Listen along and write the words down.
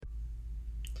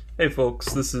Hey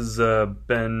folks, this is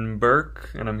Ben Burke,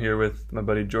 and I'm here with my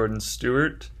buddy Jordan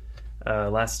Stewart.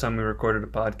 Last time we recorded a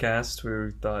podcast,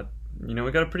 we thought, we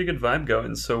got a pretty good vibe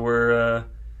going, so we're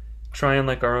trying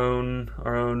like our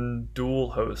own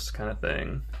dual host kind of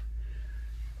thing.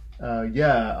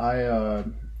 I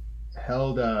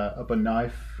held up a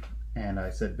knife and I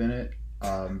said, Bennett,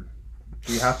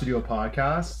 we have to do a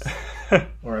podcast,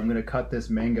 or I'm going to cut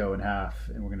this mango in half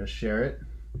and we're going to share it.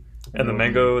 And the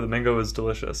mango is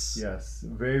delicious. Yes,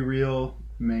 very real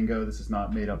mango. This is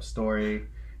not made up story.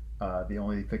 The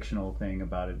only fictional thing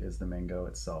about it is the mango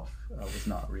itself was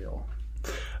not real.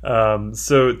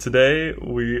 So today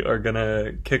we are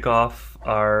gonna kick off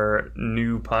our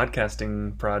new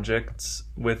podcasting projects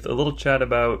with a little chat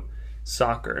about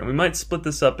soccer, and we might split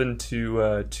this up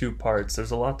into two parts.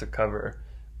 There's a lot to cover,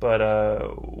 but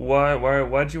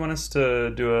why do you want us to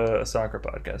do a soccer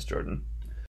podcast, Jordan?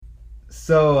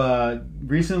 So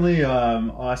recently,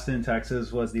 Austin,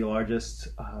 Texas was the largest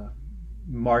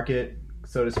market,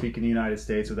 so to speak, in the United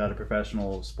States without a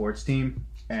professional sports team.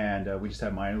 And we just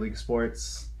have minor league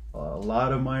sports, a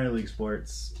lot of minor league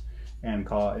sports, and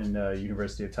in the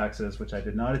University of Texas, which I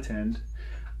did not attend.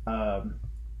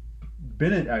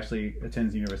 Bennett actually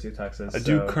attends the University of Texas. I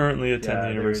do currently attend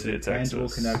the University of Texas. Tangible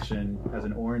connection as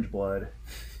an orange blood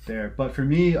there. But for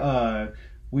me,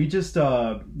 we just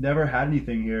never had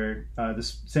anything here. The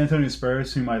San Antonio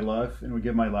Spurs, whom I love and would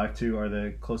give my life to, are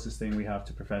the closest thing we have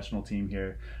to professional team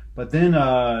here. But then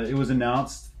it was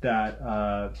announced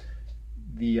that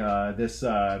this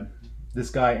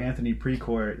guy Anthony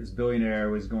Precourt, this billionaire,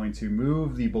 was going to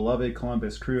move the beloved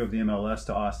Columbus Crew of the MLS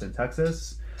to Austin,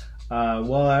 Texas.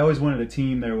 Well, I always wanted a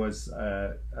team. There was,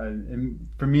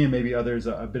 for me and maybe others,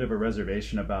 a bit of a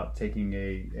reservation about taking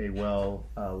a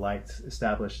well-liked,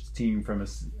 established team from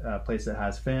a place that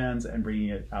has fans and bringing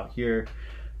it out here.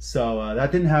 So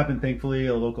that didn't happen, thankfully.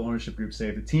 A local ownership group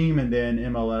saved the team, and then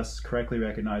MLS correctly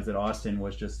recognized that Austin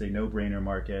was just a no-brainer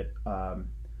market.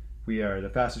 We are the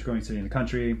fastest-growing city in the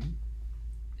country,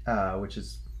 which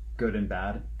is good and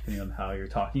bad, depending on how you're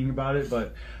talking about it,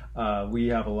 but we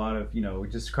have a lot of, we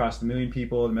just crossed 1 million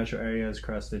people. The metro area has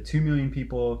crossed 2 million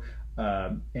people,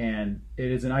 and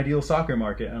it is an ideal soccer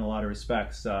market in a lot of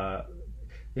respects. The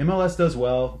MLS does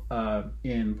well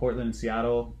in Portland and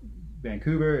Seattle,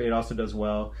 Vancouver. It also does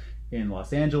well in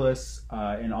Los Angeles,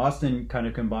 and Austin kind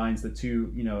of combines the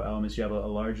two, elements. You have a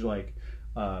large,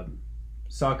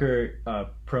 soccer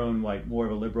prone, more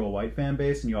of a liberal white fan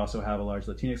base, and you also have a large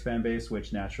Latinx fan base,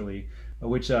 which naturally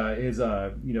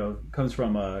comes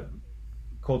from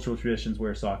cultural traditions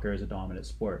where soccer is a dominant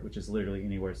sport, which is literally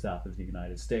anywhere south of the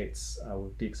United States,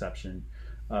 with the exception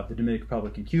of the Dominican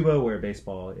Republic and Cuba, where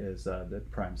baseball is the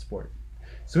prime sport.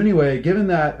 So anyway, given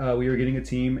that we were getting a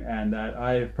team and that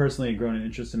I've personally grown an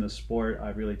interest in the sport,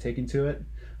 I've really taken to it.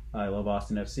 I love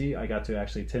Austin FC. I got to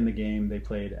actually attend the game they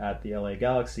played at the LA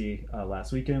Galaxy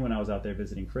last weekend when I was out there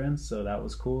visiting friends, so that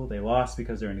was cool. They lost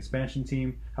because they're an expansion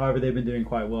team. However, they've been doing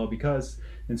quite well because,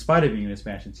 in spite of being an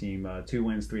expansion team, 2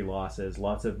 wins, 3 losses,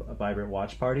 lots of vibrant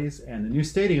watch parties, and the new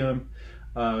stadium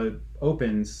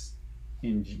opens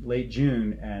in late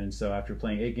June, and so after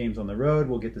playing 8 games on the road,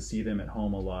 we'll get to see them at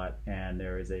home a lot, and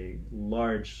there is a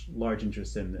large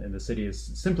interest in the city is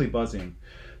simply buzzing.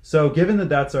 So given that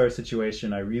that's our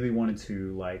situation, I really wanted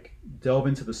to delve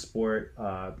into the sport,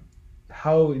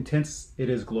 how intense it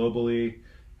is globally,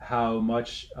 how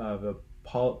much of a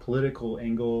political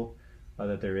angle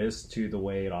that there is to the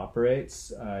way it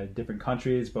operates, different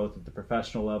countries, both at the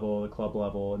professional level, the club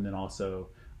level, and then also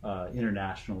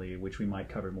internationally, which we might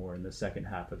cover more in the second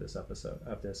half of this episode,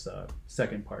 of this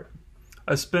second part.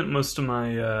 I spent most of my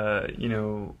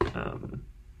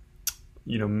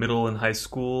middle and high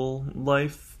school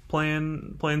life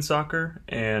playing soccer,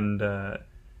 and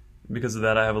because of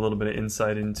that, I have a little bit of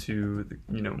insight into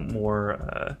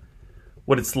more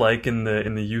what it's like in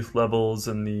the youth levels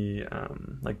and the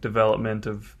development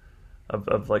of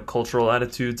cultural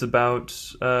attitudes about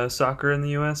soccer in the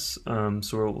U.S.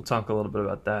 So we'll talk a little bit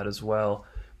about that as well.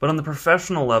 But on the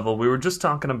professional level, we were just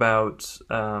talking about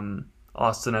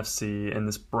Austin FC and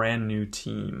this brand new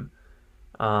team,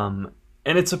 and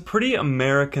it's a pretty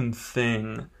American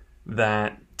thing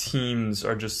that teams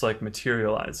are just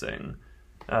materializing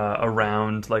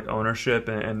around ownership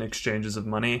and exchanges of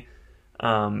money,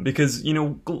 because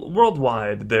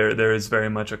worldwide there is very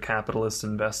much a capitalist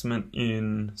investment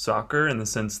in soccer, in the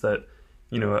sense that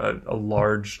a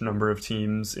large number of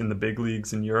teams in the big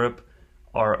leagues in Europe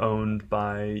are owned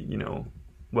by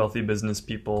wealthy business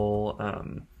people,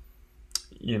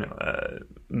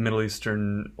 Middle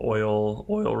Eastern oil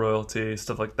royalty,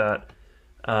 stuff like that.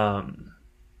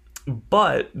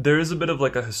 but there is a bit of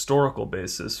like a historical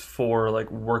basis for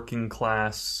like working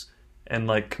class and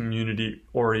like community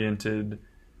oriented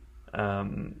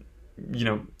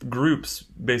groups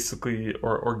basically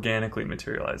or organically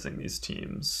materializing these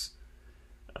teams.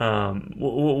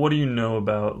 What do you know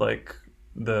about like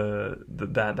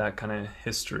that kind of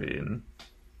history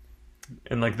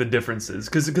and like the differences?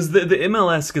 Because the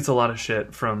MLS gets a lot of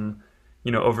shit from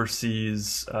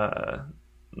overseas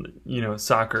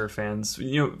soccer fans,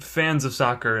 fans of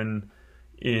soccer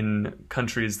in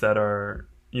countries that are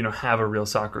have a real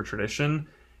soccer tradition.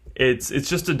 It's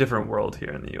just a different world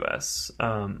here in the U.S.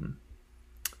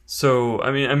 So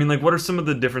I mean, like, what are some of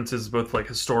the differences, both like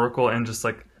historical and just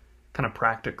like kind of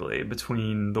practically,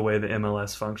 between the way the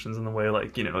MLS functions and the way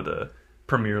like the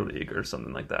Premier League or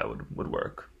something like that would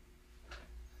work?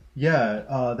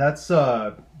 Yeah, that's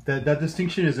that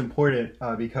distinction is important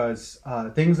because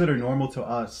things that are normal to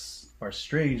us are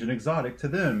strange and exotic to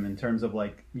them in terms of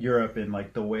like Europe and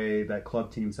like the way that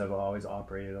club teams have always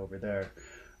operated over there.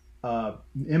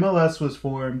 MLS was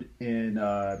formed in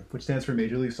which stands for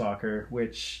Major League Soccer,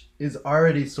 which is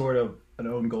already sort of an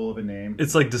own goal of a name.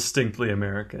 It's like distinctly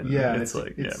American. Yeah, it's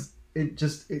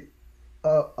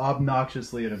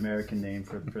obnoxiously an American name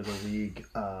for the league.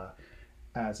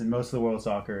 As in most of the world,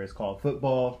 soccer is called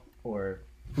football or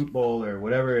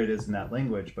whatever it is in that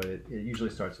language, but it usually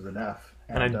starts with an F.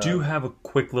 And I do have a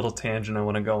quick little tangent I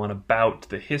want to go on about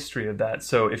the history of that.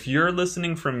 So if you're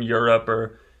listening from Europe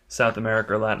or South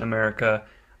America or Latin America,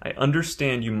 I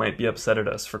understand you might be upset at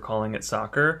us for calling it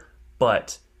soccer,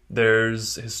 but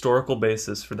there's historical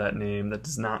basis for that name that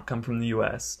does not come from the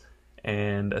U.S.,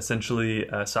 and essentially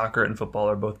soccer and football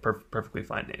are both perfectly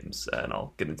fine names, and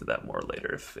I'll get into that more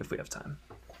later if we have time.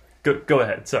 Go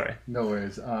ahead, sorry. No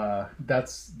worries.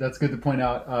 That's good to point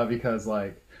out because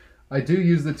like I do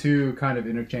use the two kind of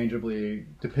interchangeably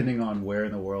depending on where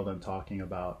in the world I'm talking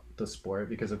about the sport,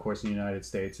 because of course in the United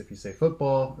States if you say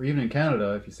football, or even in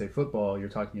Canada if you say football, you're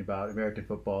talking about American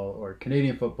football or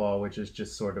Canadian football, which is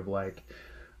just sort of like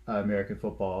American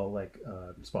football, like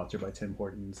sponsored by Tim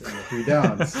Hortons and the Three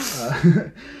Downs.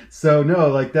 So no,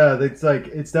 like that.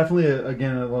 It's definitely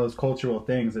again one of those cultural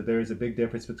things that there is a big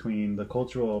difference between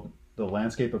the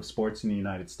landscape of sports in the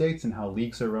United States and how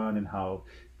leagues are run and how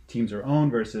teams are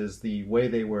owned versus the way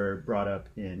they were brought up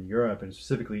in Europe and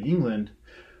specifically England,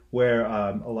 where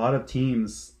a lot of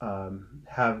teams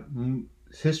have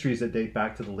histories that date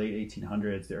back to the late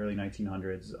 1800s, the early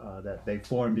 1900s, that they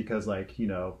formed because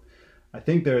I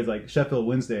think there's like Sheffield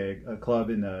Wednesday, a club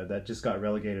that just got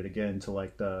relegated again to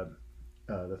like the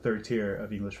third tier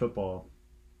of English football,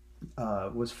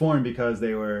 was formed because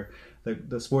they were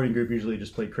the sporting group usually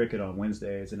just played cricket on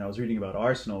Wednesdays. And I was reading about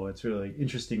Arsenal. It's really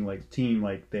interesting, like team,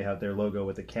 like they have their logo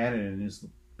with a cannon, and it's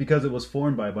because it was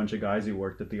formed by a bunch of guys who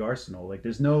worked at the Arsenal. Like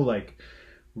there's no like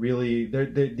really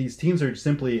these teams are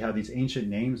simply have these ancient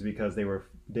names because they were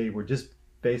just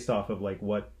based off of like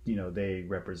what they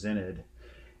represented.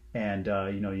 And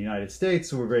the United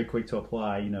States were very quick to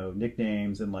apply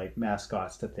nicknames and like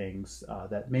mascots to things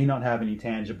that may not have any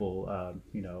tangible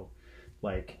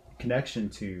like connection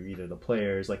to either the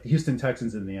players. Like the Houston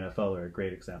Texans in the NFL are a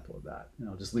great example of that, and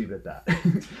I'll just leave it at that.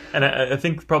 And I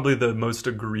think probably the most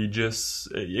egregious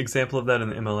example of that in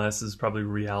the MLS is probably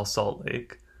Real Salt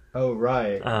Lake. Oh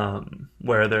right.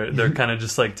 Where they're kind of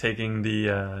just like taking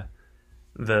the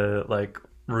like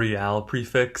Real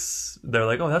prefix. They're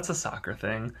like, oh, that's a soccer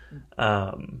thing,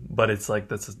 but it's like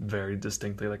that's very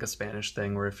distinctly like a Spanish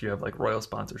thing, where if you have like royal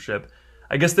sponsorship,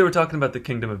 I guess they were talking about the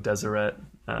Kingdom of Deseret.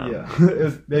 Yeah,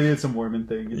 maybe it's a Mormon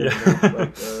thing.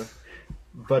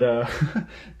 But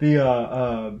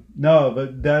no,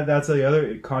 but that's the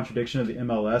other contradiction of the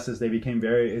MLS is they became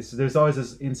there's always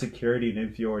this insecurity and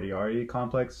inferiority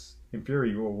complex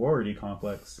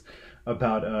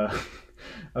about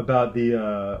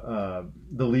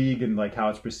the league and like how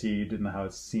it's perceived and how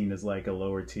it's seen as like a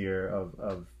lower tier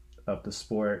of the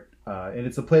sport. And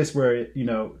it's a place where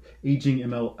aging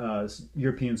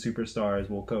European superstars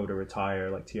will go to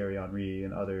retire, like Thierry Henry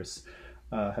and others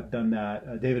have done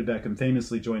that. David Beckham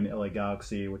famously joined the LA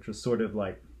Galaxy, which was sort of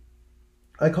like,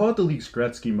 I call it the league's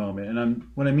Gretzky moment. And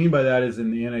what I mean by that is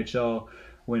in the NHL,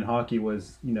 when hockey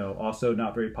was also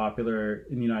not very popular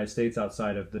in the United States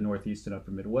outside of the Northeast and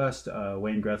Upper Midwest,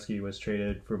 Wayne Gretzky was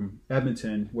traded from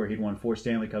Edmonton, where he'd won 4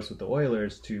 Stanley Cups with the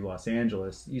Oilers, to Los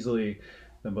Angeles, easily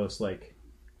the most like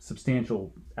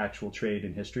substantial actual trade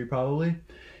in history probably.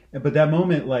 But that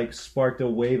moment like sparked a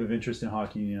wave of interest in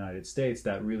hockey in the United States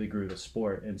that really grew the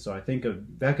sport. And so I think of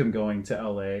Beckham going to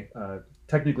LA,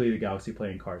 technically the Galaxy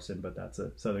play in Carson, but that's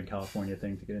a Southern California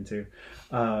thing to get into.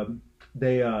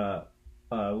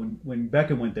 when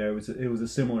Beckham went there, it was a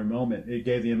similar moment. It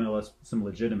gave the MLS some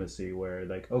legitimacy, where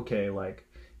like, okay, like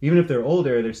even if they're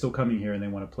older, they're still coming here and they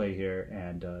want to play here,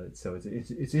 and so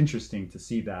it's interesting to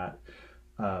see that.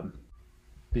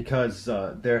 Because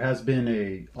there has been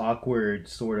a awkward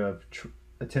sort of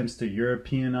attempts to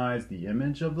Europeanize the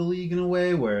image of the league in a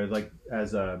way, where like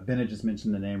as Bennett just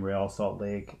mentioned the name Real Salt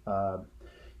Lake,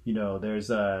 you know, there's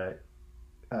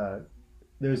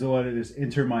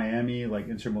Inter Miami, like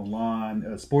Inter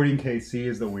Milan. Sporting KC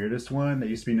is the weirdest one. They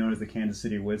used to be known as the Kansas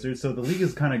City Wizards. So the league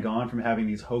has kind of gone from having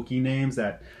these hokey names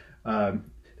that.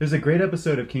 There's a great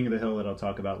episode of King of the Hill that I'll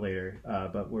talk about later,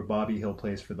 but where Bobby Hill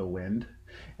plays for the Wind,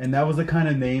 and that was the kind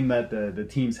of name that the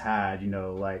teams had, you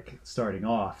know, like starting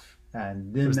off.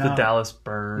 And then there's now, the Dallas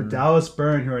Burn. The Dallas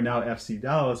Burn, who are now FC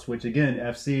Dallas, which again,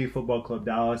 FC Football Club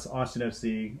Dallas, Austin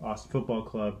FC, Austin Football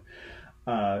Club.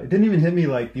 It didn't even hit me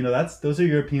like, you know, those are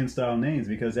European style names,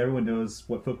 because everyone knows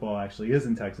what football actually is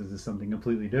in Texas is something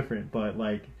completely different. But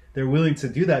like they're willing to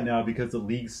do that now because the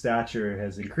league's stature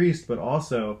has increased, but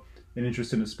also an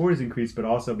interest in the sport has increased, but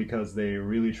also because they're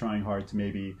really trying hard to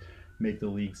maybe make the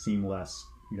league seem less,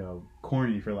 you know,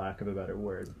 corny, for lack of a better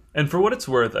word. And for what it's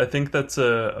worth, I think that's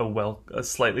a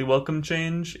slightly welcome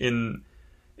change in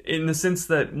the sense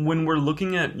that when we're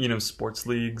looking at, you know, sports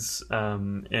leagues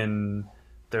and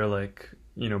they're like,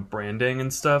 you know, branding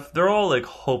and stuff, they're all like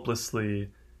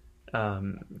hopelessly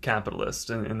capitalist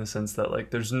in the sense that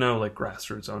like there's no like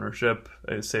grassroots ownership,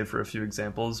 save for a few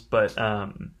examples, but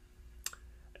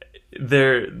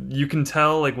there you can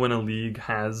tell like when a league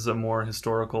has a more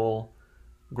historical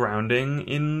grounding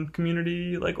in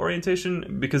community like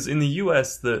orientation, because in the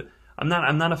US I'm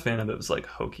not a fan of those like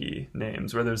hokey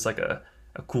names where there's like a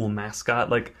cool mascot.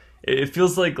 Like it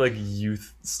feels like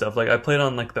youth stuff. Like I played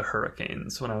on like the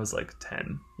Hurricanes when I was like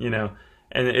 10, you know,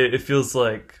 and it feels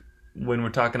like when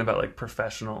we're talking about like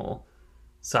professional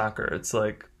soccer, it's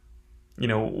like, you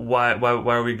know, why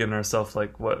are we giving ourselves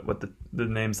like what the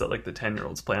names that like the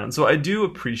 10-year-olds play on? So I do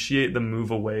appreciate the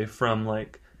move away from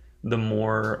like the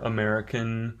more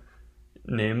American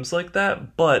names like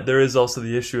that, but there is also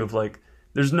the issue of like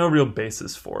there's no real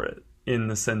basis for it, in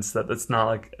the sense that that's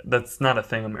not a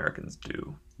thing Americans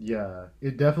do. Yeah,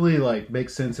 it definitely like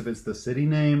makes sense if it's the city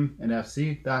name and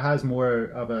FC that has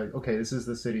more of a, okay, this is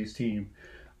the city's team,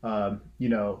 you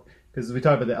know. Because we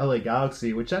talked about the LA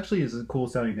Galaxy, which actually is a cool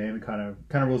sounding name. It kind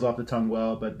of rolls off the tongue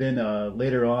well. But then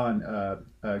later on,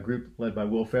 a group led by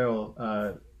Will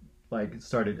Ferrell like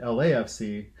started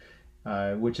LAFC,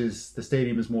 which is the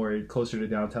stadium is more closer to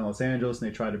downtown Los Angeles,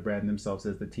 and they try to brand themselves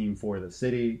as the team for the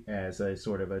city, as a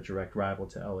sort of a direct rival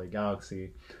to LA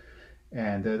Galaxy.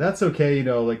 And that's okay, you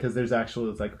know, like because there's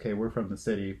actually, it's like, okay, we're from the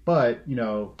city, but you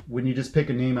know, when you just pick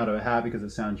a name out of a hat because it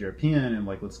sounds European and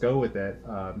like let's go with it.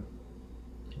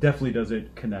 Definitely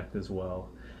doesn't connect as well.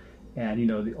 And you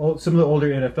know, some of the older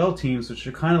NFL teams, which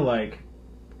are kind of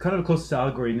a closest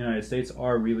allegory in the United States,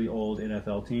 are really old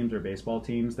NFL teams or baseball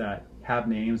teams that have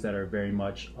names that are very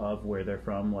much of where they're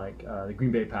from, like the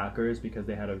Green Bay Packers, because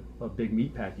they had a big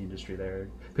meatpacking industry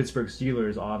there. Pittsburgh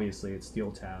Steelers, obviously, it's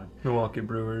Steel Town. Milwaukee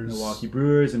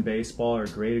Brewers in baseball are a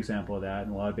great example of that,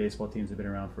 and a lot of baseball teams have been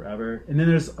around forever. And then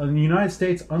there's, in the United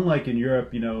States, unlike in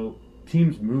Europe, you know,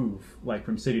 teams move like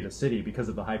from city to city because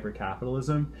of the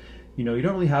hyper-capitalism. You know, you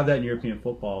don't really have that in European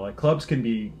football. Like clubs can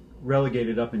be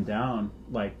relegated up and down,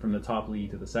 like from the top league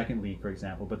to the second league, for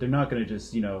example, but they're not going to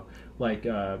just, you know, like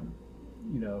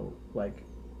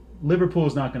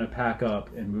Liverpool's not going to pack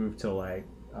up and move to like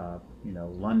you know,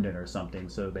 London or something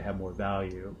so they have more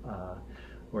value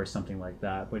or something like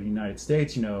that. But in the United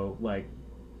States, you know, like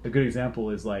a good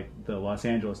example is like the Los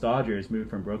Angeles Dodgers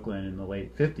moved from Brooklyn in the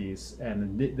late 50s,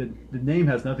 and the name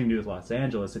has nothing to do with Los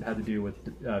Angeles. It had to do with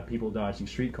people dodging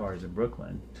streetcars in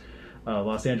Brooklyn.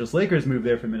 Los Angeles Lakers moved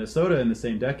there from Minnesota in the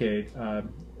same decade,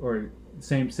 or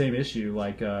same issue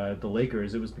like the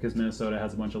Lakers. It was because Minnesota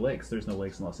has a bunch of lakes. There's no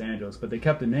lakes in Los Angeles, but they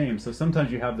kept the name. So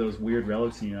sometimes you have those weird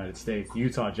relics in the United States.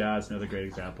 Utah Jazz, another great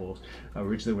example,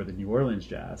 originally were the New Orleans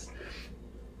Jazz.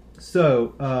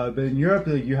 So, but in Europe,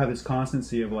 you have this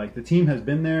constancy of like the team has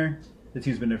been there, the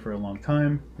team's been there for a long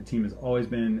time, the team has always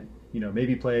been, you know,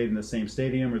 maybe played in the same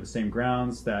stadium or the same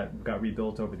grounds that got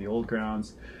rebuilt over the old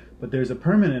grounds, but there's a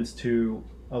permanence to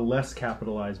a less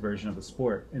capitalized version of the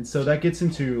sport. And so that gets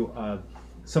into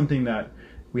something that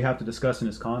we have to discuss in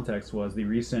this context was the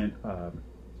recent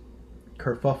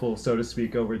kerfuffle, so to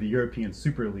speak, over the European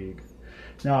Super League.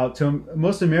 Now, to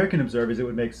most American observers, it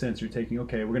would make sense. You're taking,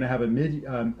 okay, we're going to have a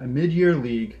mid-year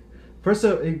league. First,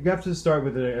 you have to start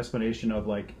with an explanation of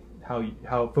like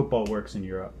how football works in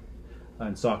Europe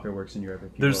and soccer works in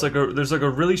Europe. There's like a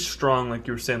really strong, like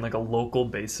you were saying, like a local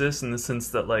basis in the sense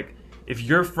that like if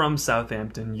you're from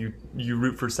Southampton, you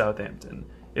root for Southampton.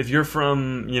 If you're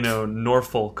from,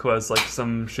 Norfolk, who has like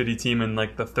some shitty team in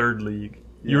like the third league,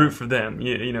 you root for them.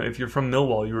 If you're from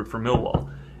Millwall, you root for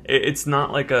Millwall. It's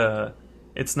not like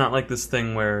this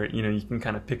thing where you can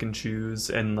kind of pick and choose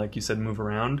and, like you said, move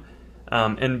around.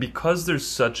 And because there's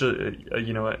such a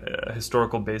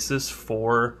historical basis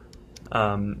for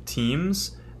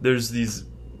teams, there's these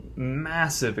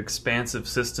massive, expansive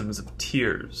systems of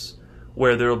tiers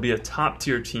where there will be a top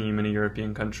tier team in a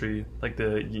European country, like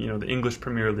the English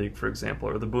Premier League, for example,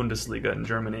 or the Bundesliga in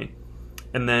Germany,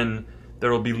 and then there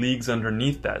will be leagues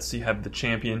underneath that. So you have the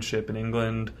Championship in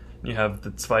England, you have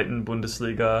the Zweiten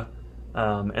Bundesliga,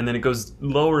 and then it goes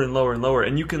lower and lower and lower,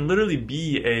 and you can literally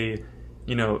be a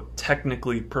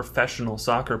technically professional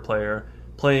soccer player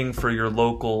playing for your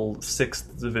local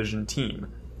 6th division team.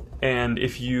 And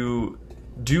if you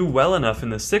do well enough in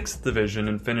the 6th division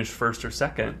and finish 1st or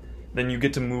 2nd, then you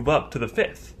get to move up to the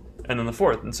 5th and then the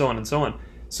 4th and so on and so on.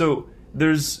 So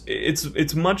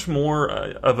it's much more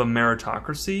of a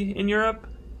meritocracy in Europe,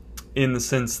 in the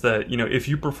sense that if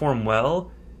you perform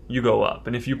well, you go up,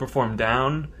 and if you perform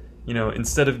down,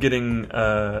 instead of getting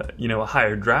a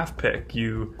higher draft pick,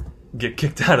 you get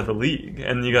kicked out of the league,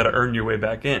 and you got to earn your way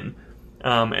back in.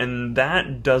 And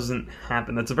that doesn't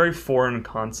happen. That's a very foreign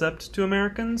concept to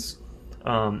Americans.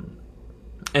 And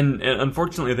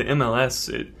unfortunately, the MLS,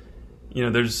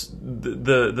 there's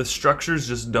the structures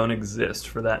just don't exist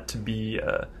for that to be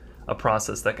a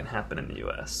process that can happen in the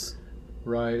U.S.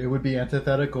 Right. It would be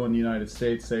antithetical in the United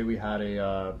States. Say we had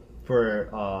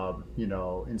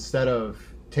instead of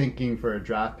tanking for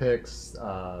draft picks,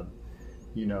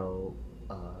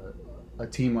 a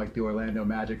team like the Orlando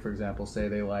Magic, for example, say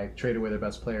they trade away their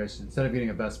best players. Instead of getting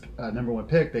a best number 1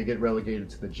 pick, they get relegated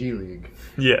to the G League.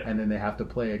 Yeah. And then they have to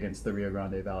play against the Rio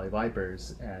Grande Valley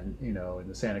Vipers and and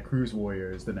the Santa Cruz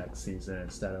Warriors the next season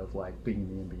instead of being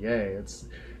in the NBA.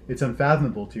 It's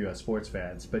unfathomable to us sports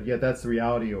fans, but yet that's the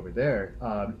reality over there.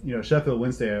 Sheffield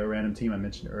Wednesday, a random team I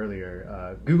mentioned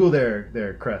earlier. Google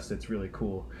their crest; it's really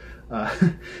cool.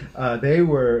 They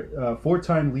were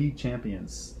 4-time league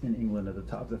champions in England at the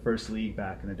top of the first league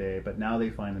back in the day, but now they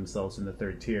find themselves in the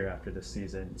 3rd tier after this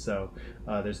season. So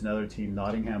there's another team,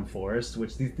 Nottingham Forest,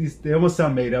 which they almost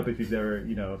sound made up if you've never,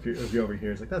 if you're over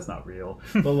here, it's like that's not real.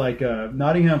 But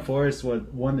Nottingham Forest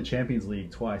won the Champions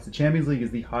League twice. The Champions League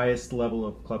is the highest level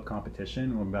of club competition,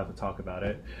 and I'm about to talk about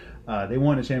it. They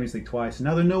won the Champions League twice, and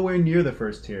now they're nowhere near the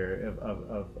 1st tier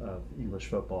of English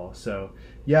football. So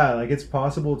yeah, it's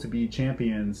possible to be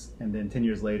champions, and then 10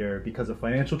 years later, because of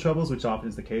financial troubles, which often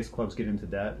is the case, clubs get into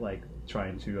debt,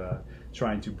 trying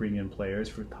to bring in players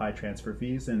for high transfer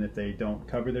fees, and if they don't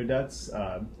cover their debts,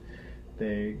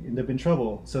 they end up in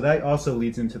trouble. So that also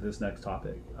leads into this next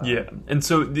topic. Yeah, and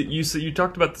so you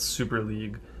talked about the Super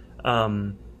League.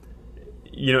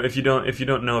 If you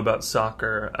don't know about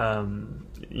soccer,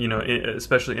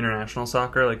 especially international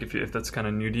soccer, if that's kind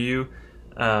of new to you,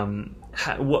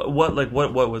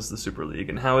 what was the Super League,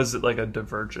 and how is it a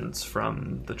divergence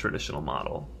from the traditional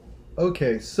model?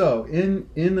 Okay, so in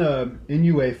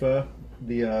UEFA,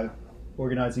 the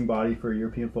organizing body for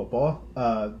European football,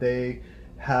 they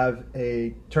have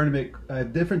a tournament,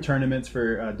 different tournaments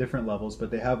for different levels, but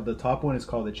they have the top one is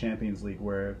called the Champions League,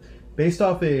 where based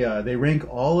off they rank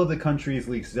all of the countries'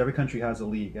 leagues, because every country has a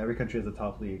league, every country has a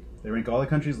top league. They rank all the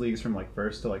countries' leagues from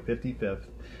 1st to 55th,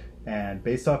 and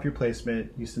based off your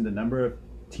placement, you send the number of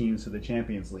teams to the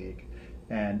Champions League.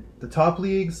 And the top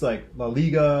leagues like La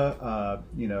Liga,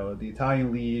 the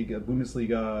Italian League,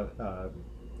 Bundesliga,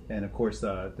 and of course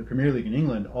the Premier League in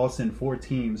England all send 4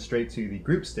 teams straight to the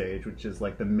group stage, which is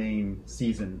the main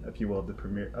season, if you will, of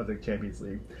the Champions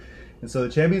League. And so the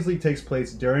Champions League takes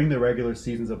place during the regular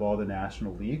seasons of all the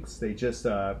national leagues. They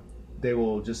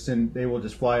will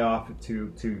just fly off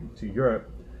to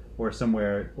Europe or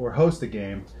somewhere, or host a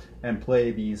game and play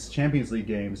these Champions League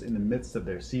games in the midst of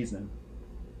their season.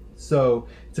 So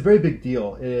it's a very big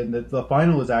deal, and the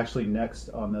final is actually next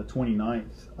on the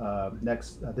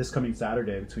 29th, this coming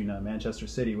Saturday, between Manchester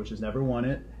City, which has never won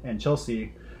it, and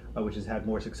Chelsea, which has had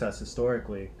more success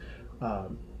historically.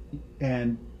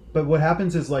 But what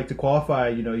happens is, to qualify,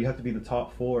 you have to be in the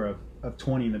top 4 of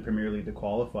 20 in the Premier League to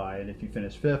qualify, and if you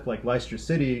finish 5th, like Leicester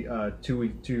City,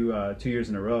 2 years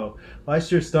in a row,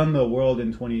 Leicester stunned the world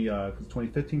in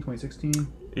 2015, 2016.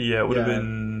 Yeah, it would have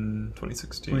been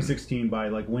 2016. 2016 by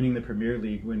winning the Premier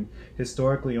League, when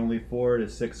historically only 4 to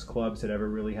 6 clubs had ever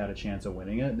really had a chance of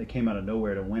winning it. They came out of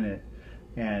nowhere to win it,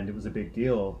 and it was a big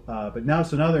deal. But now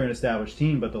they're an established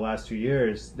team, but the last 2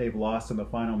 years they've lost in the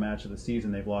final match of the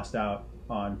season. They've lost out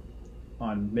on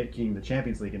on making the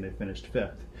Champions League, and they finished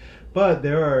fifth. But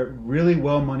there are really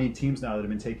well-moneyed teams now that have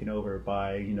been taken over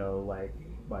by, like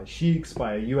by sheiks,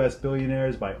 by U.S.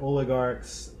 billionaires, by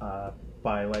oligarchs,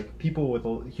 by like people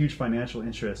with huge financial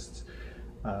interests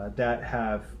that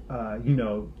have,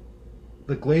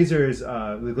 the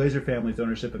Glazer family's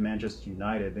ownership of Manchester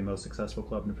United, the most successful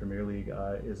club in the Premier League,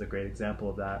 is a great example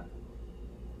of that.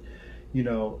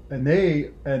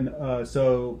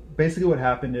 So basically what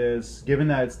happened is, given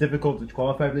that it's difficult to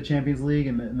qualify for the Champions League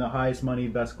and the highest money,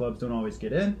 best clubs don't always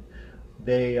get in,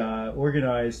 they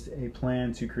organized a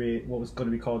plan to create what was going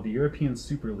to be called the European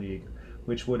Super League,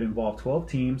 which would involve 12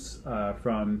 teams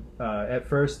from, at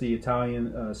first, the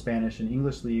Italian, Spanish, and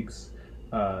English leagues.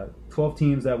 12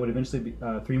 teams that would eventually be,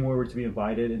 3 more were to be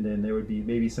invited, and then there would be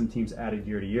maybe some teams added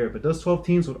year to year. But those 12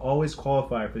 teams would always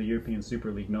qualify for the European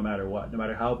Super League, no matter what, no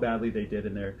matter how badly they did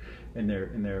in their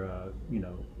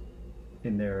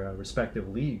respective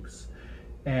leagues.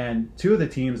 And 2 of the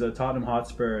teams, Tottenham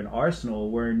Hotspur and Arsenal,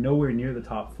 were nowhere near the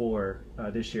top 4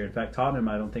 this year. In fact, Tottenham,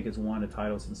 I don't think, has won a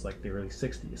title since like the early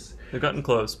 '60s. They've gotten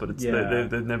close, but it's they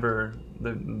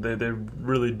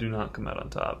really do not come out on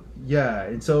top. Yeah,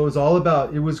 and so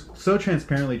it was so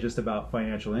transparently just about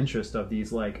financial interest of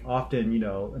these, like, often,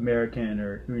 American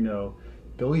or,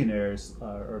 billionaires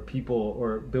or people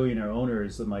or billionaire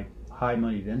owners and like high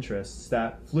moneyed interests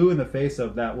that flew in the face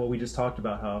of that, what we just talked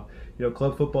about, how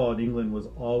club football in England was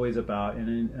always about, and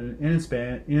in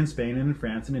Spain and in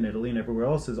France and in Italy and everywhere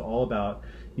else is all about,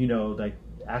 like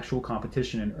actual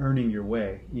competition and earning your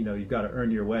way. You've got to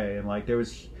earn your way, and like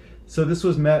this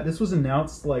was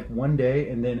announced like one day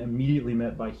and then immediately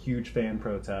met by huge fan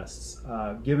protests.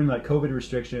 Given like COVID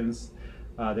restrictions,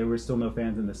 there were still no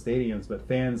fans in the stadiums, but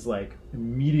fans like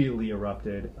immediately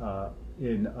erupted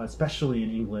especially in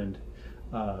England.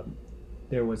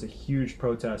 There was a huge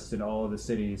protest in all of the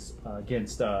cities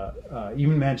against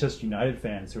even Manchester United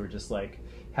fans who were just like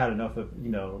had enough of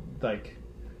like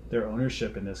their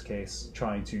ownership in this case,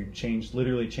 trying to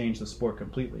literally change the sport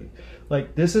completely.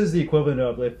 Like, this is the equivalent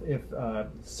of if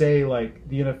say like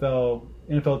the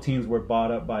NFL teams were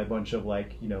bought up by a bunch of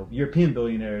like European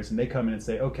billionaires, and they come in and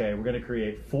say, okay, we're going to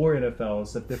create 4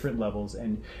 NFLs at different levels,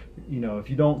 and if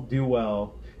you don't do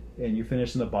well and you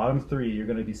finish in the bottom 3, you're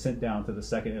going to be sent down to the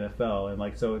second NFL. And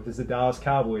like, so if it's the Dallas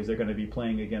Cowboys, they're going to be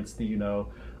playing against the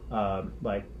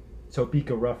like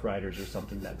Topeka Rough Riders or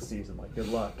something next season. Like, good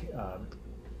luck.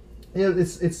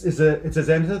 It's as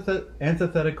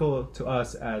antithetical to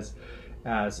us as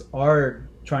our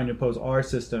trying to impose our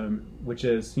system, which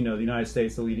is the United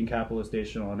States, the leading capitalist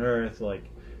nation on earth, like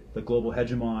the global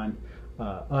hegemon.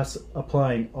 Us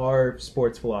applying our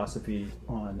sports philosophy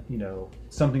on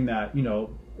something that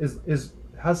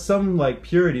has some like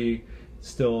purity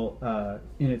still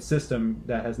in its system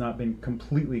that has not been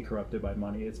completely corrupted by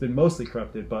money. It's been mostly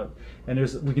corrupted,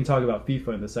 we can talk about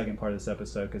FIFA in the second part of this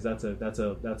episode, because that's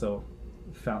a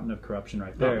fountain of corruption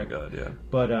right there. Oh my god, yeah.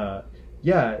 But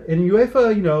yeah, in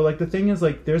UEFA, like the thing is,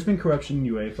 like, there's been corruption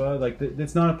in UEFA. Like,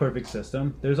 it's not a perfect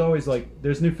system. There's always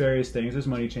there's nefarious things. There's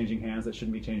money changing hands that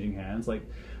shouldn't be changing hands. Like,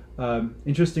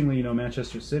 interestingly,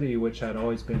 Manchester City, which had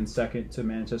always been second to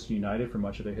Manchester United for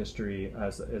much of their history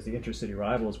as the intercity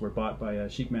rivals, were bought by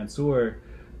Sheikh Mansour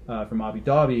from Abu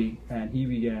Dhabi, and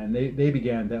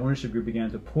the ownership group began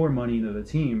to pour money into the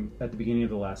team at the beginning of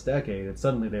the last decade, and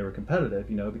suddenly they were competitive,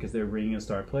 because they were bringing in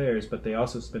star players, but they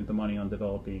also spent the money on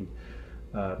developing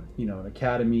an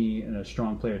academy and a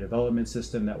strong player development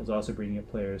system that was also bringing in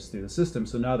players through the system.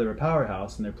 So now they're a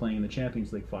powerhouse, and they're playing in the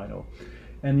Champions League final.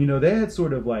 And, they had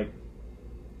sort of like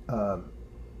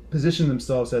positioned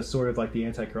themselves as sort of like the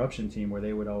anti-corruption team, where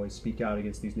they would always speak out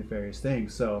against these nefarious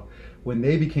things. So when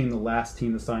they became the last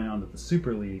team to sign on to the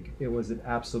Super League, it was an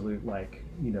absolute like,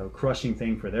 crushing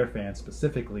thing for their fans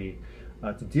specifically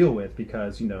to deal with,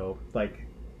 because, like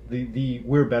the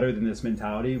we're better than this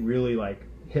mentality really like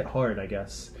hit hard, I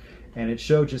guess. And it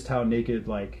showed just how naked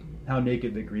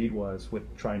the greed was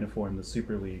with trying to form the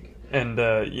Super League. And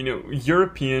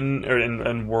European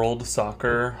and world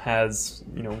soccer has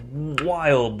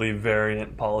wildly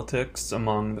variant politics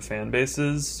among the fan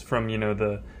bases, from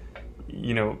the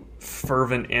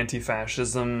fervent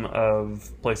anti-fascism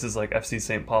of places like FC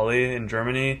St. Pauli in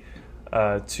Germany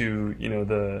to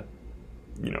the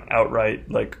outright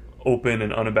like open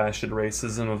and unabashed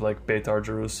racism of like Beitar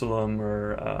Jerusalem,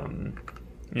 or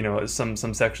some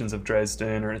sections of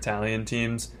Dresden or Italian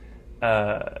teams,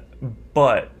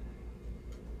 but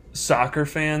soccer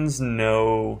fans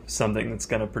know something that's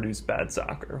going to produce bad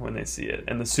soccer when they see it,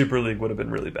 and the Super League would have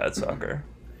been really bad soccer.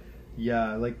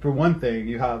 Yeah, like, for one thing,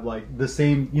 you have like the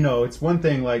same, it's one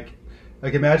thing like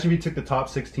Like, imagine if you took the top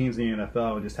 6 teams in the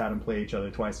NFL and just had them play each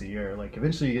other twice a year. Like,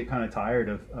 eventually you get kind of tired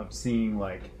of seeing,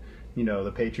 like,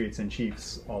 the Patriots and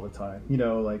Chiefs all the time.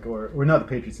 Like, or not the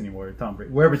Patriots anymore.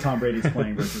 Wherever Tom Brady's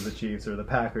playing versus the Chiefs, or the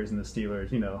Packers and the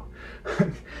Steelers.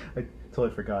 I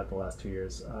totally forgot the last 2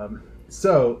 years.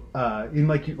 In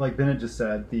like Bennett just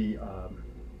said, the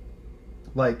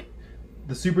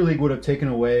Super League would have taken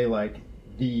away like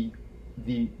the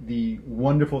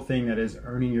wonderful thing that is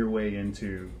earning your way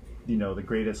into the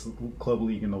greatest club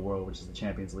league in the world, which is the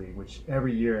Champions League, which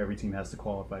every year every team has to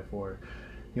qualify for.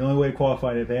 The only way to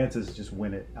qualify in advance is just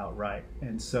win it outright.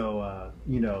 And so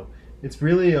it's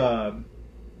really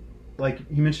like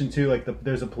you mentioned too, like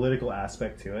there's a political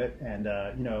aspect to it. And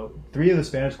 3 of the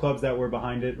Spanish clubs that were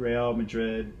behind it, Real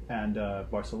Madrid and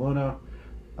Barcelona,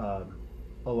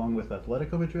 along with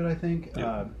Atletico Madrid, I think,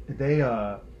 they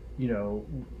are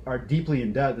deeply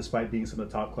in debt despite being some of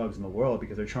the top clubs in the world,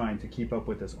 because they're trying to keep up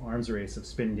with this arms race of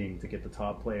spending to get the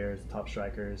top players, the top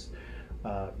strikers.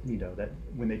 That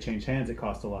when they change hands, it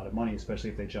costs a lot of money,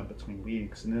 especially if they jump between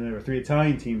leagues. And then there were 3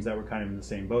 Italian teams that were kind of in the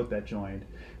same boat that joined.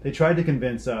 They tried to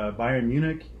convince Bayern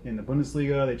Munich in the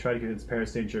Bundesliga. They tried to convince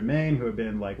Paris Saint-Germain, who have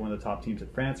been like one of the top teams in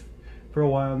France for a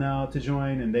while now, to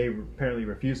join, and they apparently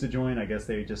refused to join. I guess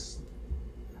they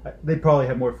probably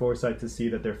had more foresight to see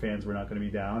that their fans were not going to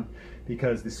be down,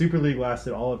 because the Super League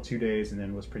lasted all of 2 days and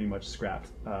then was pretty much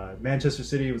scrapped. Manchester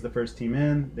City was the first team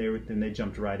in. Then they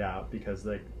jumped right out because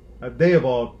they have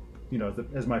all,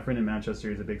 as my friend in Manchester,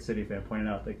 who's a big City fan, pointed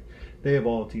out, they have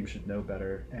all teams should know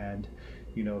better. And,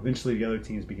 eventually the other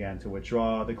teams began to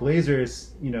withdraw. The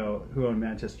Glazers, who own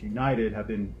Manchester United, have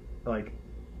been,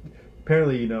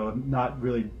 apparently, not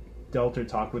really dealt or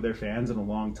talked with their fans in a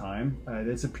long time.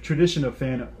 It's a tradition of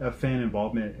fan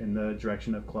involvement in the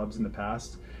direction of clubs in the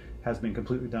past has been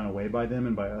completely done away by them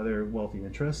and by other wealthy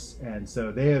interests. And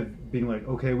so they have been like,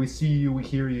 okay, we see you, we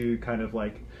hear you, kind of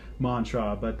like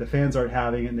mantra, but the fans aren't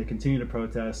having it and they continue to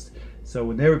protest. So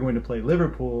when they were going to play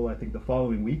Liverpool, I think the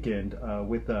following weekend,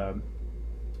 with a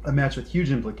match with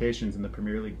huge implications in the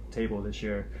Premier League table this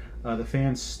year, the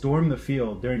fans stormed the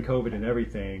field during COVID and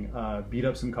everything, beat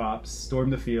up some cops,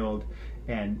 stormed the field,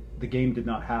 and the game did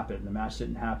not happen. The match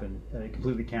didn't happen. They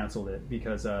completely canceled it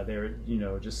because they were,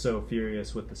 just so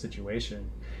furious with the situation.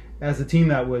 As a team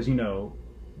that was,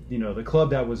 the club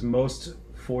that was most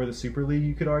for the Super League,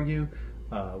 you could argue,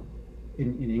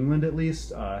 in England at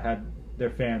least, had their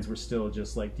fans were still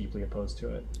just like deeply opposed to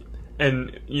it.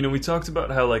 And we talked about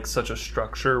how like such a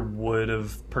structure would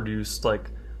have produced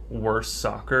like worse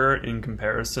soccer in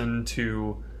comparison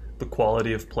to the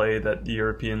quality of play that the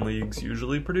European leagues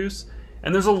usually produce.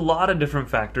 And there's a lot of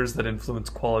different factors that influence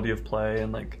quality of play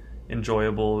and like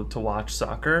enjoyable to watch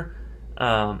soccer.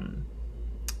 But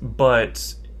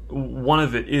one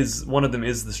of them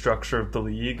is the structure of the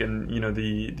league and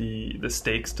the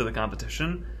stakes to the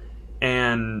competition.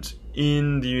 And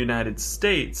in the United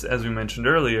States, as we mentioned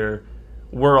earlier,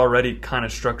 we're already kind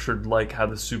of structured like how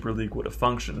the Super League would have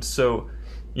functioned. So,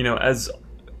 as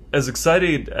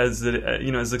exciting as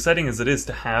it is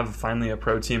to have finally a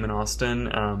pro team in Austin,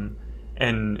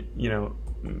 and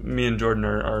me and Jordan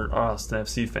are Austin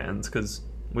FC fans because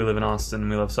we live in Austin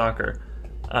and we love soccer.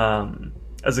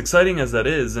 As exciting as that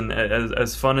is, and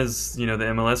as fun as the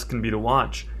MLS can be to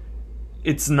watch,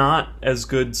 it's not as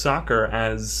good soccer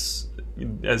as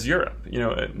Europe.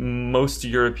 Most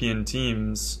European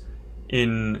teams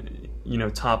in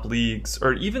top leagues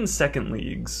or even second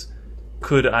leagues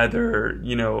could either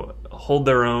hold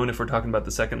their own if we're talking about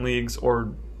the second leagues,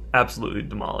 or absolutely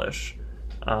demolish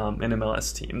an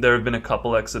MLS team. There have been a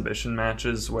couple exhibition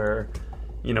matches where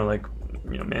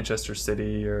Manchester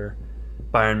City or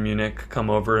Bayern Munich come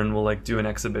over and will like do an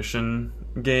exhibition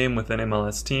game with an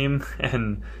MLS team,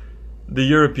 and the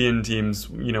European teams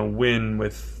win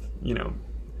with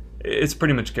it's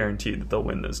pretty much guaranteed that they'll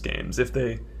win those games if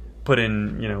they put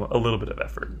in a little bit of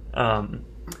effort.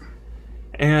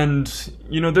 And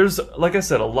there's, like I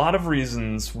said, a lot of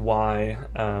reasons why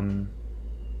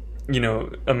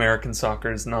American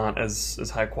soccer is not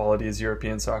as high quality as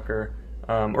European soccer,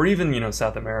 or even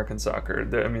South American soccer.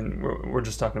 We're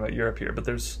just talking about Europe here, but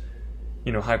there's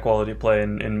high quality play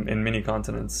in many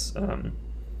continents.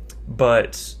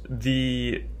 But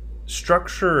the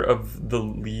structure of the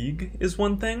league is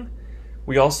one thing.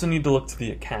 We also need to look to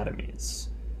the academies.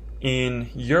 In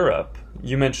Europe,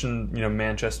 you mentioned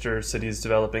Manchester City's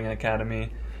developing an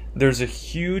academy. There's a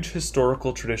huge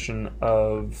historical tradition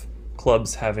of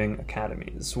clubs having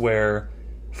academies where,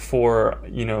 for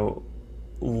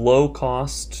low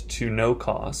cost to no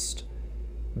cost,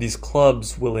 these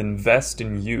clubs will invest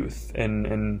in youth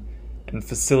and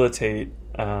facilitate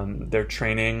their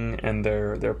training and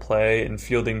their play and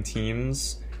fielding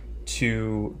teams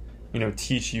to,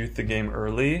 teach youth the game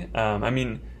early. I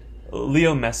mean,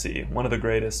 Leo Messi, one of the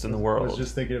greatest in the world. I was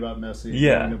just thinking about Messi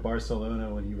going to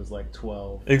Barcelona when he was like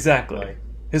 12. Exactly.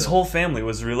 His whole family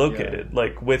was relocated,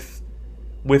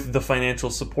 with the financial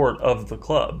support of the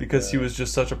club, because he was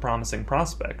just such a promising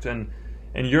prospect. And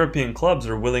European clubs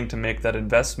are willing to make that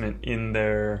investment in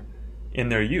their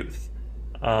youth.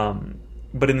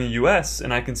 But in the U.S.,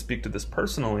 and I can speak to this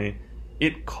personally,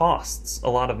 it costs a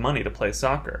lot of money to play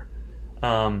soccer.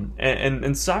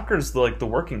 And soccer is the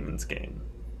working man's game.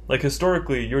 Like,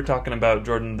 historically, you were talking about,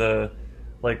 Jordan, the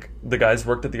guys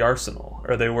worked at the Arsenal,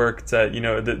 or they worked at,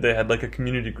 they had like a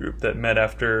community group that met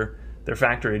after their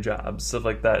factory jobs, stuff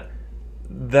like that.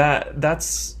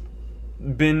 That's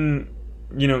been,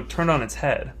 turned on its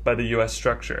head by the U.S.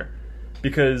 structure,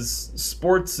 because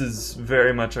sports is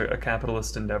very much a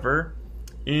capitalist endeavor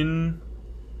in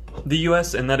the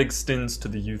U.S., and that extends to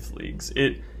the youth leagues.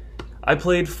 I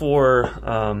played for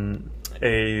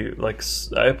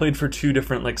I played for two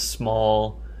different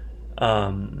small,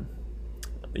 low-level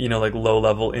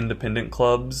independent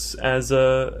clubs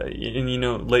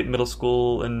in late middle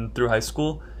school and through high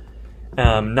school.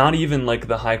 Not even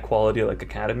the high quality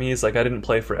academies. I didn't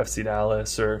play for FC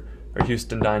Dallas or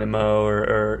Houston Dynamo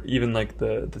or even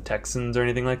the Texans or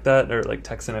anything like that, or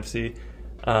Texan FC.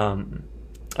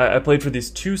 I played for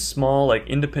these two small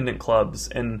independent clubs,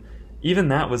 and even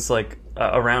that was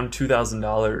around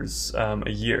 $2,000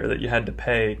 a year that you had to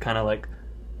pay, kind of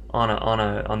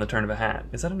on the turn of a hat.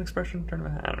 Is that an expression? Turn of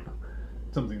a hat? I don't know.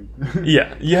 Something.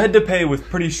 Yeah, you had to pay with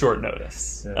pretty short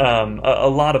notice. Yeah. A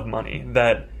lot of money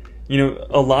that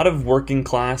a lot of working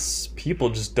class people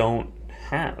just don't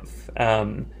have.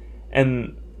 And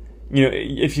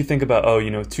if you think about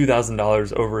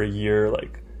 $2,000 over a year,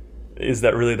 is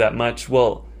that really that much?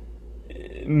 Well,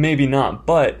 maybe not.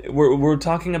 But we're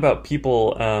talking about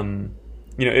people.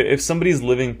 If somebody's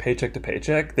living paycheck to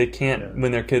paycheck, they can't,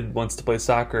 when their kid wants to play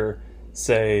soccer,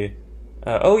 say,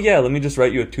 oh yeah, let me just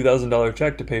write you a $2,000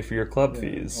 check to pay for your club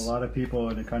fees. A lot of people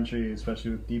in the country, especially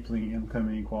with deeply income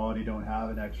inequality, don't have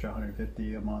an extra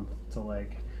 $150 a month to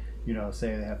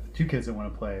say they have two kids that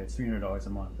want to play. It's $300 a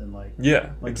month, and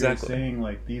exactly. You're saying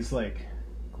these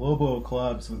global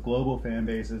clubs with global fan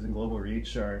bases and global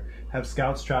reach have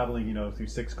scouts traveling through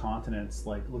 6 continents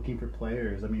looking for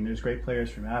players. I mean, there's great players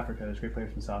from Africa, there's great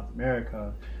players from South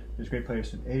America, there's great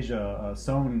players from Asia.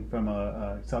 Son from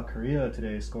South Korea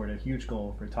today scored a huge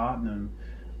goal for Tottenham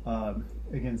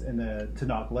to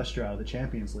knock Leicester out of the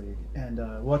Champions League. And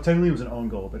technically it was an own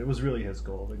goal, but it was really his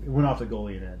goal. It went off the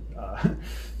goalie in it.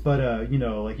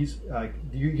 He's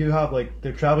you have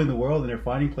they're traveling the world and they're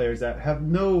finding players that have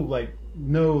no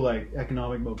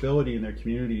economic mobility in their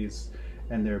communities,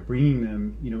 and they're bringing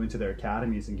them into their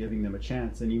academies and giving them a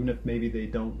chance. And even if maybe they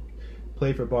don't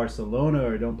play for Barcelona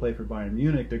or don't play for Bayern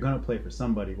Munich, they're going to play for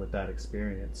somebody with that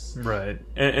experience. Right.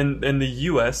 And the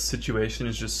U.S. situation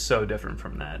is just so different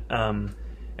from that.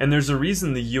 And there's a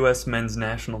reason the U.S. men's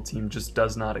national team just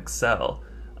does not excel.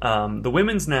 The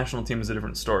women's national team is a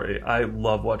different story. I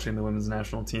love watching the women's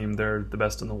national team. They're the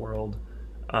best in the world.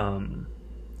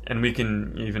 And we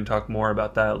can even talk more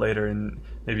about that later, in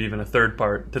maybe even a third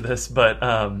part to this. But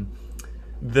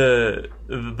the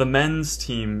men's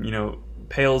team,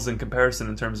 pales in comparison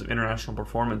in terms of international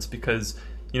performance, because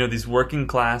these working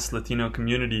class Latino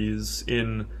communities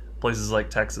in places like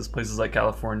Texas, places like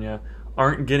California,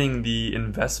 aren't getting the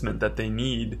investment that they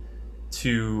need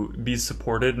to be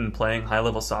supported in playing high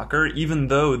level soccer, even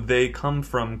though they come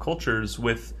from cultures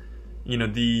with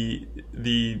the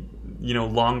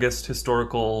longest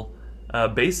historical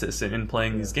basis in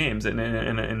playing these games, and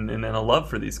a love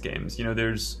for these games.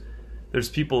 There's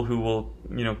people who will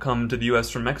come to the U.S.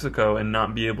 from Mexico and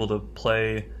not be able to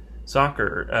play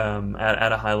soccer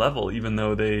at a high level, even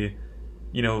though they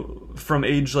from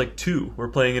age 2 were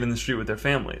playing it in the street with their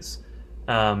families.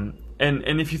 And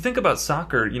if you think about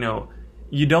soccer, you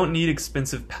don't need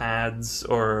expensive pads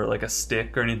or a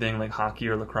stick or anything like hockey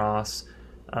or lacrosse.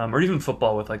 Or even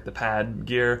football with the pad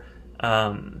gear,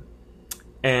 and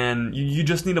you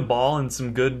just need a ball and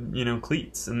some good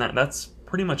cleats, and that's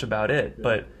pretty much about it. Yeah.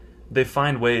 But they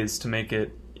find ways to make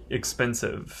it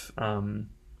expensive to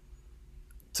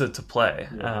play.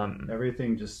 Yeah.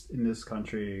 Everything just in this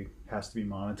country has to be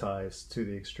monetized to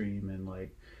the extreme, and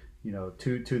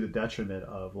to the detriment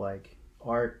of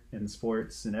art and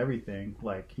sports and everything.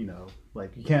 You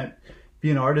can't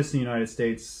be an artist in the United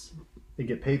States and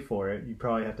get paid for it. You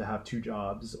probably have to have 2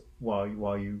 jobs while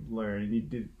you learn.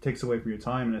 It takes away from your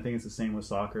time, and I think it's the same with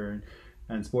soccer.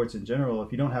 and sports in general,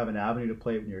 if you don't have an avenue to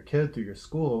play when you're a kid through your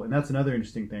school, and that's another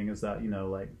interesting thing is that,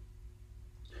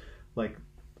 like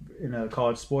in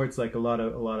college sports, like a lot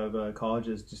of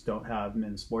colleges just don't have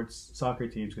men's sports soccer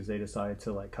teams because they decided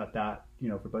to like cut that,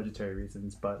 for budgetary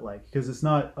reasons. But like because it's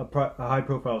not a high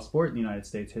profile sport in the United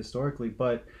States historically,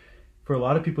 but for a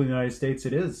lot of people in the United States,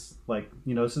 it is. Like,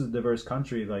 this is a diverse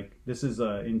country. Like this is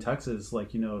in Texas,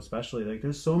 like especially like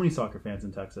there's so many soccer fans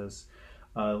in Texas.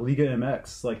 Liga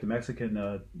MX, like the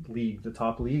Mexican league, the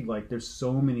top league, like there's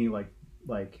so many like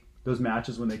those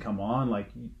matches when they come on, like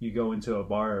you go into a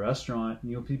bar or a restaurant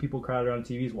and you'll see people crowded around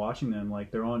TVs watching them,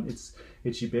 like they're on,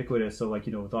 it's ubiquitous. So like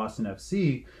with Austin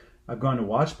FC, I've gone to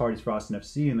watch parties for Austin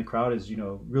FC and the crowd is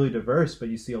really diverse, but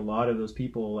you see a lot of those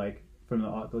people like from the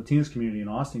Latinos community in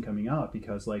Austin coming out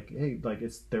because like, hey, like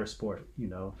it's their sport,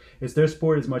 it's their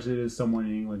sport as much as it is someone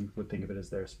in England would think of it as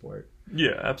their sport.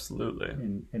 Yeah, absolutely.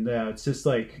 And it's just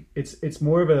like it's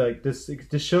more of a like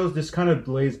this kind of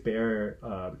lays bare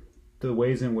the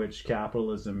ways in which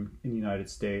capitalism in the United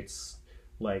States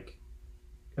like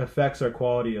affects our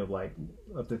quality of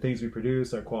the things we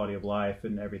produce, our quality of life,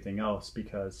 and everything else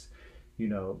because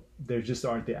there just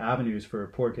aren't the avenues for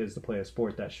poor kids to play a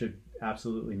sport that should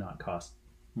absolutely not cost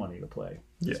money to play,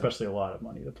 especially a lot of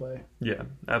money to play. Yeah,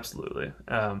 absolutely.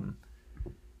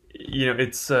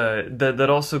 It's that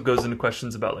also goes into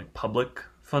questions about like public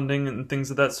funding and things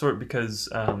of that sort because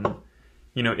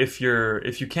if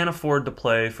you can't afford to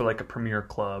play for like a premier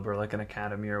club or like an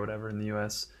academy or whatever in the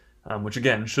US, which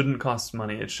again shouldn't cost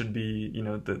money, it should be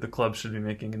the club should be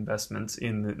making investments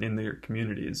in their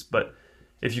communities, but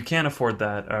if you can't afford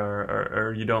that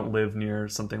or you don't live near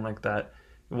something like that,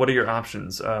 what are your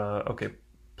options? Okay,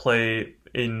 play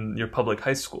in your public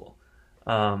high school.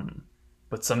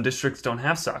 But some districts don't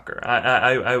have soccer.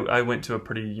 I went to a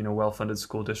pretty, well-funded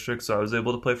school district, so I was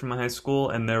able to play for my high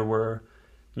school, and there were,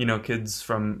 kids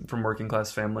from working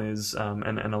class families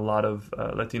and a lot of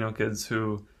Latino kids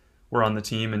who were on the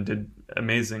team and did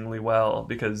amazingly well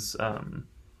because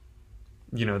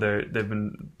they've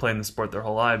been playing the sport their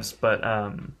whole lives. But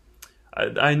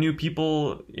I knew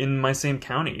people in my same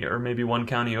county or maybe one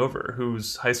county over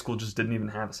whose high school just didn't even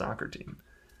have a soccer team.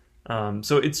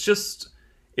 So it's just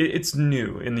it's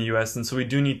new in the U.S. and so we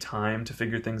do need time to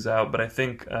figure things out. But I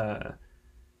think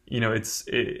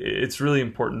it's really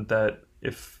important that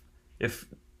if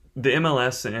the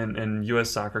MLS and U.S.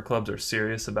 soccer clubs are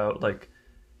serious about like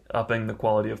upping the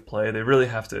quality of play, they really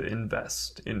have to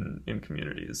invest in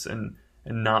communities and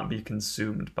not be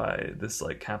consumed by this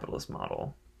like capitalist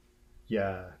model.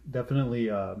 Yeah, definitely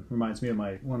reminds me of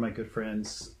one of my good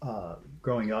friends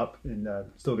growing up, and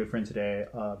still a good friend today.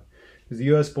 He was a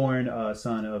U.S.-born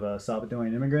son of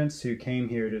Salvadorian immigrants who came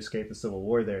here to escape the Civil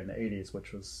War there in the 80s,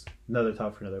 which was another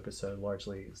topic for another episode,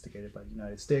 largely instigated by the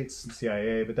United States and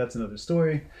CIA, but that's another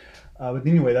story. But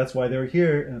anyway, that's why they were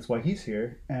here, and that's why he's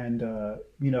here. And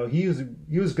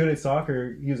he was good at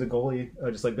soccer. He was a goalie,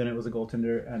 just like Bennett was a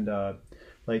goaltender, and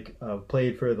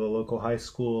played for the local high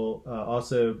school.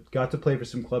 Also got to play for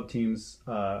some club teams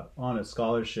on a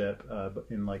scholarship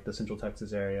in like the Central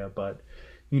Texas area, but.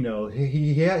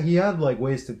 He had like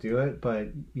ways to do it, but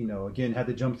again had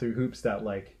to jump through hoops that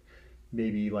like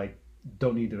maybe like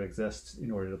don't need to exist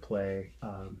in order to play.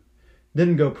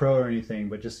 Didn't go pro or anything,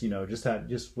 but just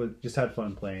had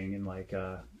fun playing and like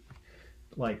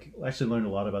actually learned a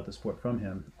lot about the sport from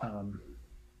him.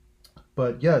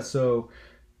 But yeah, so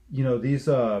these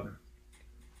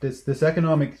this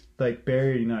economic like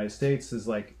barrier to the United States is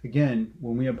like, again,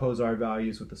 when we impose our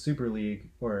values with the Super League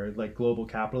or like global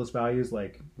capitalist values,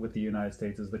 like with the United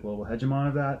States as the global hegemon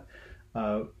of that,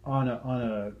 on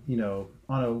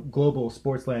a global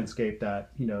sports landscape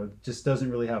that just doesn't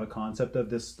really have a concept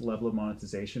of this level of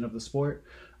monetization of the sport,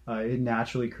 it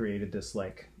naturally created this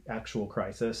like actual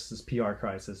crisis, this PR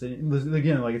crisis. And it was,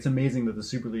 again, like it's amazing that the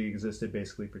Super League existed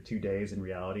basically for 2 days in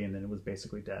reality, and then it was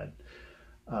basically dead.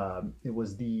 It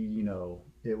was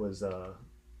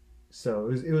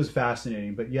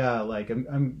fascinating, but yeah, like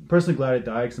I'm personally glad it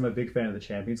died because I'm a big fan of the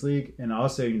Champions League, and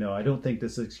also I don't think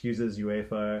this excuses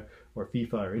UEFA or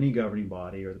FIFA or any governing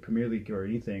body or the Premier League or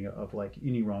anything of like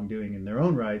any wrongdoing in their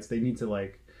own rights. They need to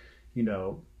like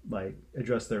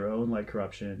address their own like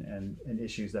corruption and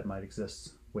issues that might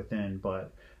exist within.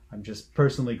 But I'm just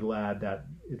personally glad that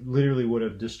it literally would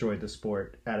have destroyed the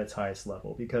sport at its highest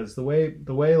level, because the way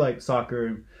like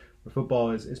soccer or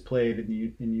football is played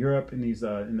in Europe in these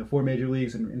in the 4 major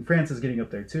leagues, and France is getting up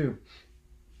there too,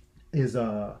 is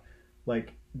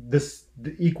like this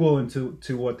equal into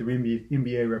what the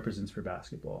NBA represents for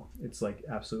basketball. It's like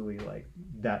absolutely like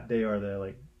that they are the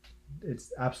like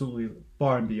it's absolutely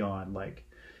far and beyond like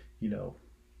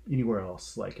anywhere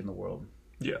else like in the world.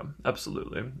 Yeah,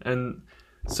 absolutely. And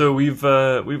so we've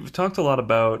talked a lot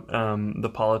about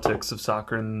the politics of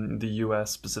soccer in the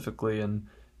U.S. specifically, and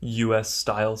U.S.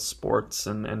 style sports,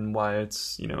 and why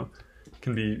it's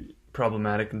can be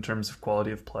problematic in terms of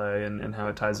quality of play, and how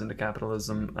it ties into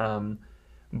capitalism.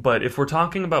 But if we're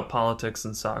talking about politics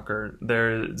and soccer,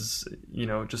 there is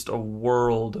just a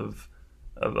world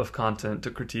of content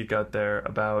to critique out there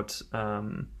about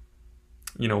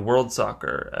world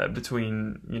soccer,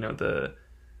 between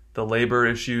the labor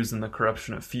issues and the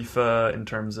corruption of FIFA in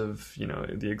terms of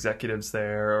the executives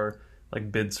there, or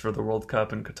like bids for the World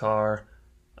Cup in Qatar,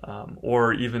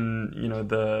 or even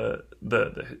the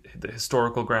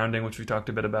historical grounding, which we talked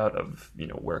a bit about, of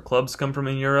where clubs come from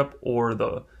in Europe, or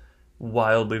the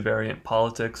wildly variant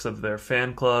politics of their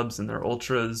fan clubs and their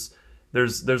ultras.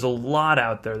 There's a lot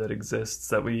out there that exists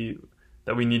that we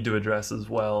need to address as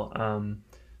well.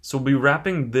 So we'll be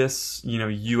wrapping this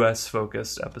U.S.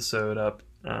 focused episode up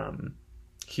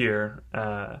here,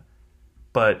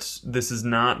 but this is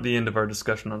not the end of our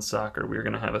discussion on soccer. We're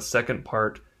going to have a second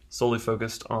part solely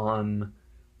focused on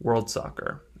world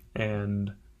soccer,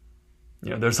 and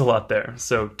there's a lot there.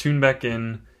 So tune back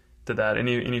in to that.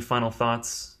 Any final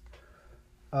thoughts?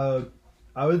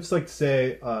 I would just like to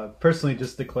say, personally,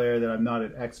 just declare that I'm not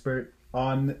an expert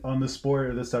on the sport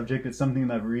or the subject. It's something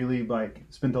that I've really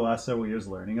spent the last several years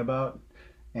learning about,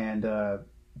 and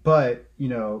but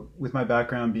with my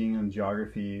background being in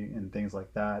geography and things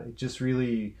like that, it just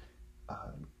really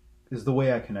is the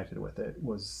way I connected with it,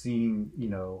 was seeing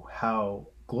how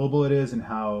global it is and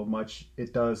how much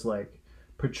it does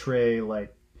portray a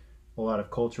lot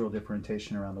of cultural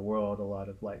differentiation around the world, a lot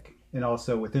of and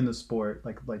also within the sport,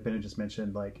 like Bennett just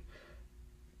mentioned,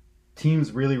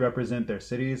 teams really represent their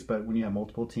cities, but when you have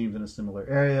multiple teams in a similar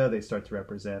area, they start to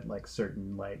represent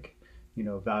certain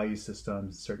value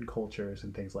systems, certain cultures,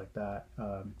 and things like that.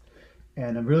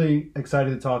 And I'm really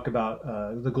excited to talk about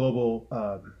the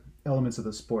global elements of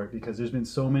the sport, because there's been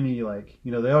so many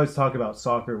they always talk about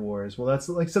soccer wars. Well, that's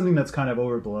something that's kind of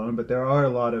overblown, but there are a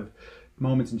lot of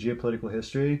moments in geopolitical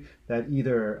history that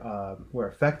either were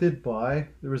affected by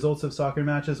the results of soccer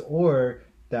matches, or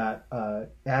that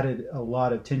added a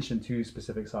lot of tension to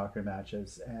specific soccer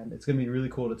matches. And it's going to be really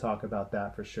cool to talk about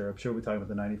that for sure. I'm sure we'll be talking about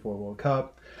the 94 World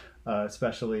Cup,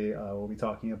 especially we'll be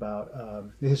talking about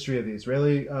the history of the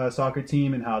Israeli soccer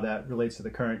team and how that relates to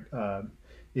the current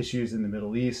issues in the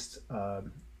Middle East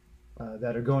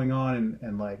that are going on,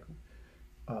 and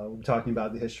we'll be talking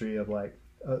about the history of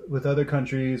with other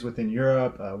countries within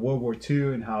Europe, World War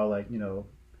II, and how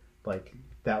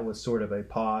that was sort of a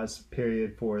pause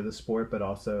period for the sport, but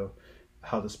also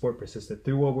how the sport persisted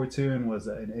through World War II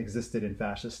and existed in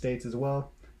fascist states as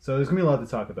well. So there's gonna be a lot to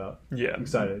talk about. Yeah, I'm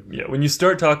excited. Yeah, when you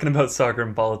start talking about soccer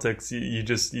and politics,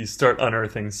 you start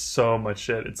unearthing so much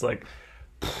shit. It's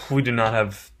we do not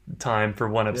have time for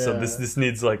one episode. Yeah. This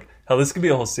needs this could be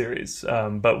a whole series.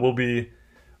 But we'll be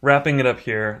wrapping it up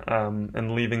here,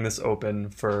 and leaving this open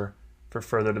for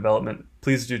further development.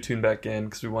 Please do tune back in,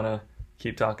 because we want to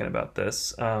keep talking about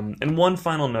this. And one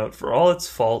final note: for all its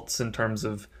faults in terms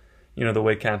of the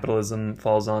way capitalism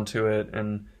falls onto it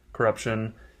and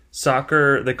corruption,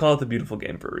 soccer, they call it the beautiful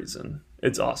game for a reason.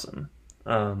 It's awesome.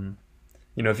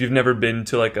 If you've never been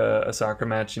to a soccer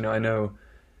match, I know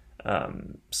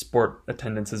sport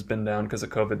attendance has been down because of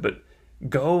COVID, but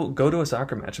go to a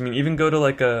soccer match. I mean, even go to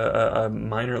a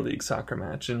minor league soccer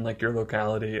match in your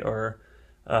locality, or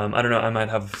I don't know, I might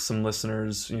have some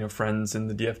listeners, friends in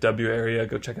the DFW area.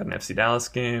 Go check out an FC Dallas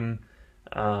game.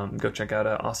 Go check out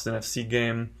an Austin FC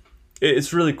game.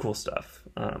 It's really cool stuff.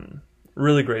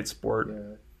 Really great sport.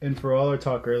 Yeah. And for all our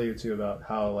talk earlier too about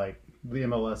how the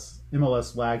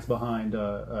MLS lags behind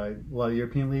a lot of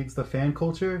European leagues, the fan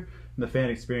culture and the fan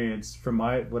experience, from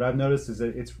what I've noticed, is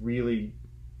that it's really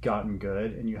gotten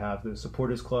good. And you have the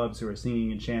supporters clubs who are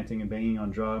singing and chanting and banging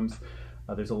on drums.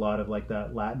 There's a lot of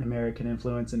that Latin American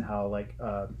influence in how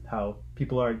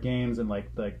people are at games, and with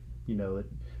the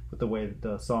way that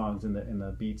the songs and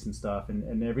the beats and stuff,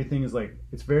 and everything is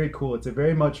it's very cool. It's a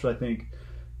very much, I think,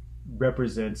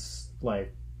 represents the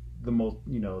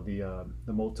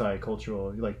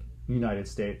multicultural United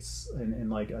States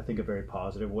in I think a very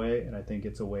positive way. And I think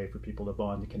it's a way for people to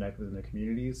bond and connect within the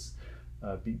communities,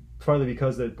 partly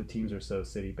because the teams are so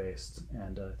city based,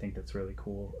 and I think that's really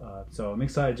cool. So I'm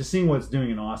excited just seeing what it's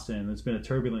doing in Austin. It's been a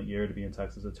turbulent year to be in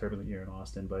Texas, a turbulent year in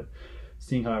Austin, but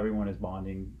seeing how everyone is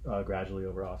bonding gradually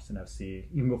over Austin FC,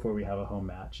 even before we have a home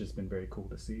match, has been very cool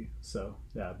to see. So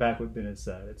yeah, back what Bennett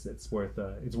said, it's worth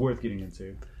getting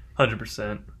into.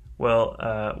 100%. Well,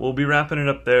 we'll be wrapping it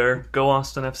up there. Go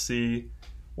Austin FC.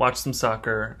 Watch some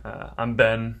soccer. I'm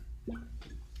Ben.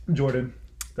 Jordan.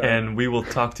 time. And we will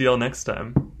talk to y'all next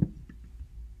time.